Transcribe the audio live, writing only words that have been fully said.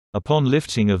Upon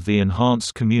lifting of the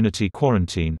enhanced community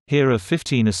quarantine, here are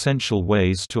 15 essential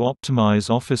ways to optimize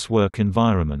office work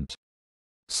environment.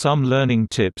 Some learning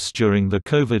tips during the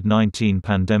COVID-19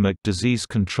 pandemic: disease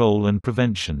control and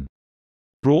prevention.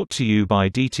 Brought to you by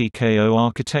DTKO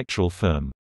Architectural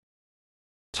Firm.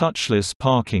 Touchless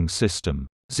parking system.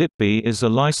 Zipby is a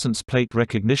license plate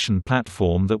recognition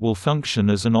platform that will function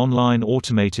as an online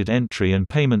automated entry and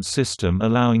payment system,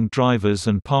 allowing drivers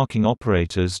and parking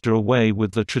operators to do away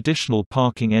with the traditional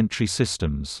parking entry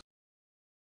systems.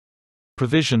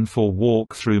 Provision for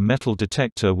walk-through metal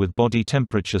detector with body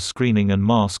temperature screening and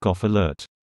mask-off alert.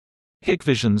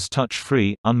 Hikvision's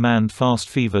touch-free, unmanned fast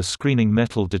fever screening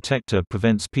metal detector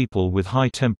prevents people with high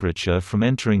temperature from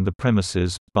entering the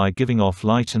premises, by giving off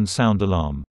light and sound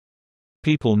alarm.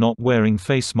 People not wearing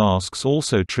face masks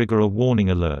also trigger a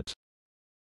warning alert.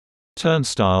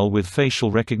 Turnstile with facial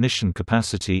recognition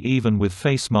capacity even with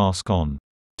face mask on.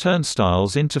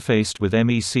 Turnstiles interfaced with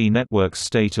MEC Network's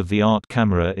state-of-the-art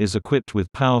camera is equipped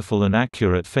with powerful and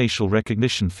accurate facial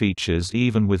recognition features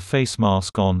even with face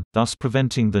mask on, thus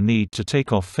preventing the need to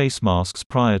take off face masks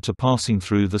prior to passing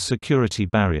through the security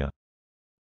barrier.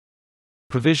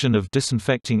 Provision of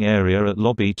disinfecting area at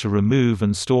lobby to remove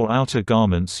and store outer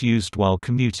garments used while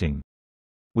commuting.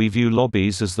 We view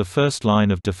lobbies as the first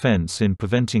line of defense in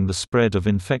preventing the spread of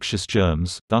infectious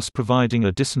germs, thus providing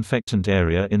a disinfectant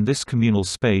area in this communal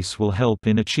space will help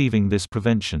in achieving this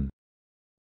prevention.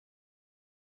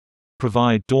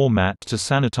 Provide doormat to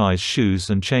sanitize shoes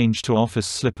and change to office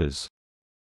slippers.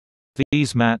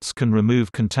 These mats can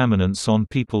remove contaminants on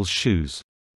people's shoes.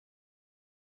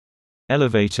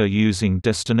 Elevator using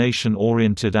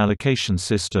destination-oriented allocation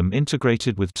system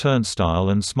integrated with turnstile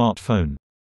and smartphone.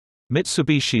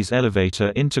 Mitsubishi's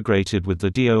elevator integrated with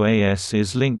the DOAS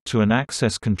is linked to an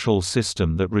access control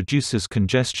system that reduces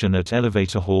congestion at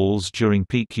elevator halls during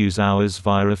peak use hours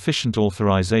via efficient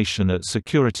authorization at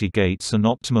security gates and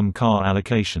optimum car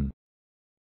allocation.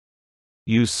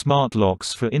 Use smart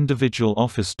locks for individual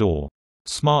office door.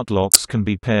 Smart locks can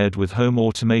be paired with home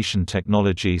automation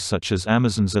technology such as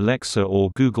Amazon's Alexa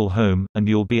or Google Home, and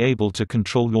you'll be able to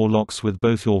control your locks with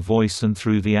both your voice and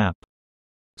through the app.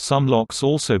 Some locks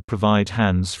also provide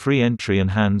hands-free entry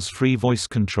and hands-free voice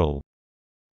control.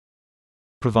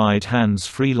 Provide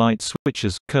hands-free light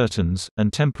switches, curtains,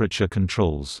 and temperature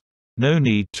controls. No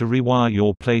need to rewire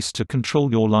your place to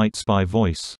control your lights by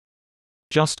voice.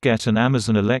 Just get an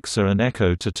Amazon Alexa and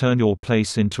Echo to turn your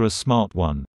place into a smart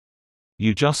one.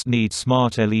 You just need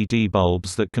smart LED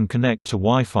bulbs that can connect to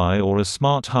Wi-Fi or a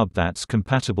smart hub that's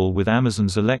compatible with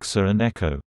Amazon's Alexa and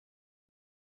Echo.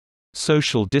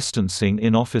 Social distancing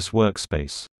in office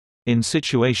workspace. In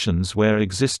situations where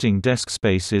existing desk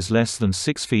space is less than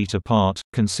 6 feet apart,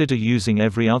 consider using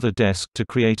every other desk to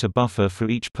create a buffer for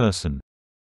each person.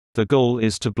 The goal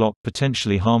is to block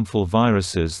potentially harmful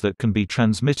viruses that can be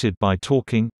transmitted by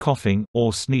talking, coughing,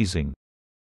 or sneezing.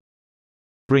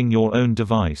 Bring your own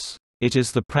device. It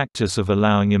is the practice of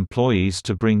allowing employees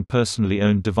to bring personally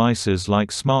owned devices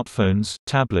like smartphones,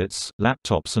 tablets,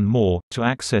 laptops and more, to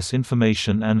access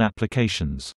information and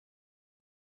applications.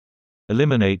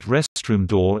 Eliminate restroom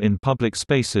door in public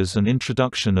spaces and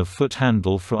introduction of foot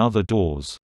handle for other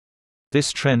doors.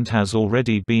 This trend has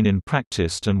already been in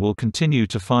practice and will continue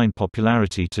to find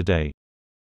popularity today.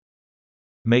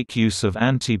 Make use of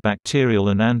antibacterial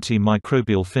and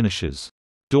antimicrobial finishes.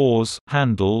 Doors,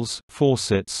 handles,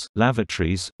 faucets,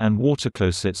 lavatories, and water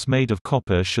closets made of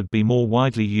copper should be more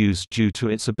widely used due to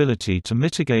its ability to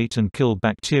mitigate and kill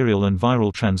bacterial and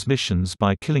viral transmissions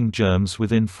by killing germs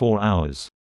within 4 hours.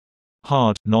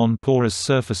 Hard, non-porous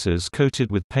surfaces coated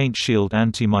with paint shield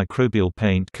antimicrobial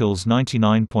paint kills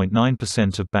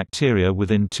 99.9% of bacteria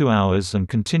within 2 hours and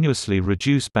continuously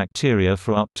reduce bacteria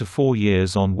for up to 4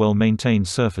 years on well-maintained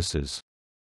surfaces.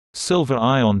 Silver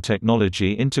ion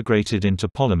technology integrated into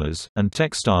polymers, and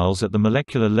textiles at the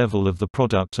molecular level of the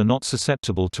product are not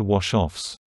susceptible to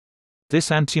wash-offs.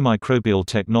 This antimicrobial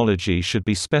technology should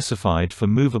be specified for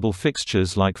movable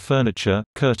fixtures like furniture,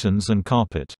 curtains and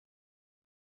carpet.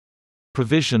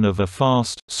 Provision of a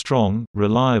fast, strong,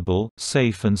 reliable,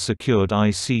 safe and secured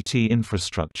ICT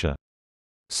infrastructure.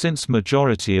 Since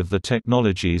majority of the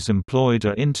technologies employed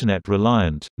are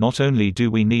Internet-reliant, not only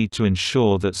do we need to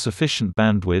ensure that sufficient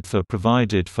bandwidth are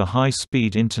provided for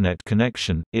high-speed Internet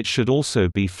connection, it should also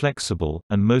be flexible,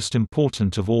 and most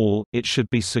important of all, it should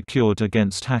be secured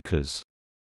against hackers.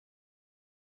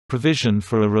 Provision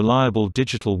for a reliable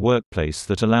digital workplace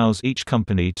that allows each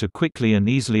company to quickly and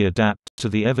easily adapt to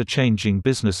the ever-changing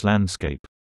business landscape.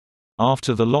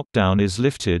 After the lockdown is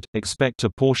lifted, expect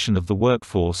a portion of the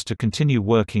workforce to continue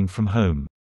working from home.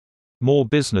 More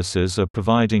businesses are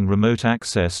providing remote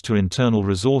access to internal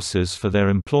resources for their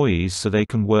employees so they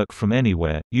can work from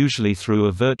anywhere, usually through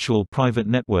a virtual private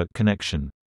network connection.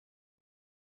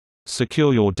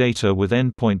 Secure your data with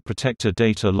Endpoint Protector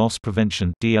Data Loss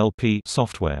Prevention (DLP)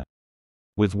 software.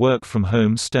 With work from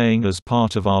home staying as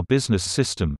part of our business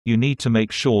system, you need to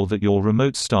make sure that your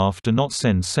remote staff do not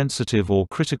send sensitive or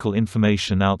critical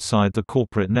information outside the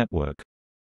corporate network.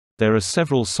 There are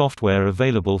several software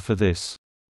available for this.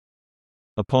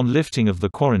 Upon lifting of the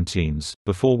quarantines,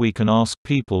 before we can ask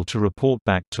people to report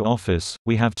back to office,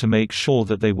 we have to make sure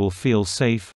that they will feel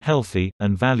safe, healthy,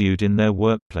 and valued in their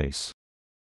workplace.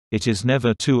 It is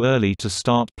never too early to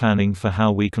start planning for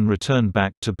how we can return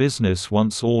back to business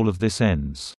once all of this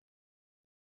ends.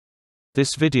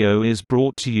 This video is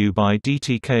brought to you by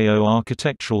DTKO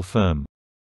Architectural Firm,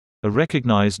 a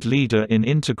recognized leader in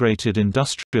integrated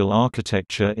industrial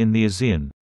architecture in the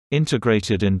ASEAN.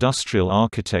 Integrated industrial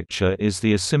architecture is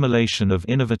the assimilation of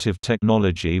innovative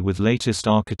technology with latest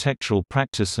architectural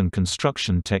practice and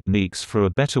construction techniques for a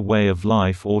better way of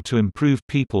life or to improve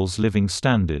people's living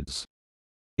standards.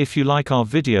 If you like our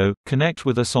video, connect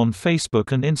with us on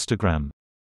Facebook and Instagram.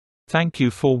 Thank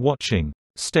you for watching.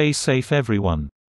 Stay safe everyone.